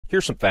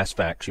Here's some fast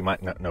facts you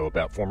might not know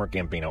about former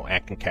Gambino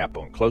acting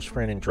capo and close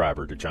friend and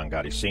driver to John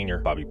Gotti Sr.,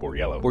 Bobby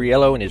Boriello.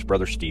 Boriello and his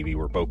brother Stevie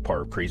were both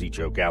part of Crazy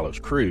Joe Gallo's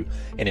crew,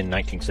 and in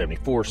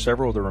 1974,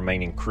 several of the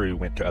remaining crew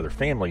went to other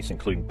families,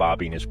 including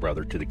Bobby and his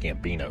brother, to the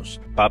Gambino's.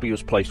 Bobby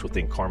was placed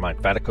within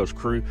Carmine Fatico's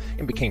crew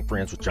and became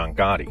friends with John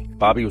Gotti.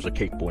 Bobby was a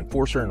capable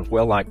enforcer and was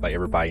well liked by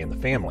everybody in the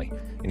family.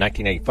 In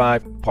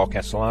 1985, Paul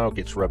Castellano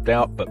gets rubbed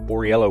out, but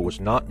Boriello was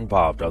not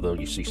involved, although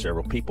you see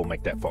several people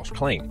make that false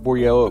claim.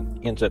 Boriello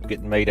ends up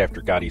getting made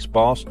after Gotti's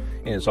boss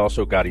and is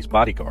also Gotti's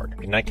bodyguard.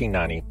 In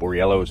 1990,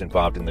 Boriello was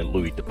involved in the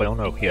Louie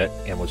DiBono hit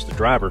and was the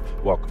driver,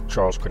 while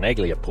Charles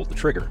Carneglia pulled the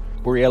trigger.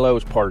 Boriello,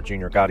 as part of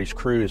Junior Gotti's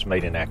crew, is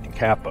made an acting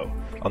capo.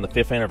 On the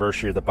 5th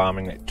anniversary of the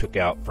bombing that took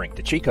out Frank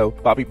Decicco,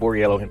 Bobby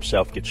Boriello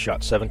himself gets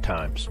shot 7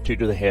 times, 2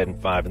 to the head and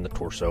 5 in the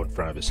torso in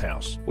front of his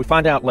house. We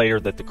find out later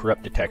that the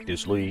corrupt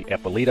detectives Louie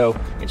Eppolito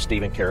and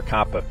Stevie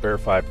Caracappa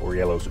verified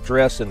Boriello's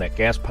address and that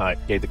Gaspipe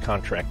gave the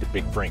contract to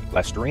Big Frank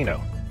Castellano,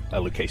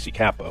 a Lucchese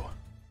capo.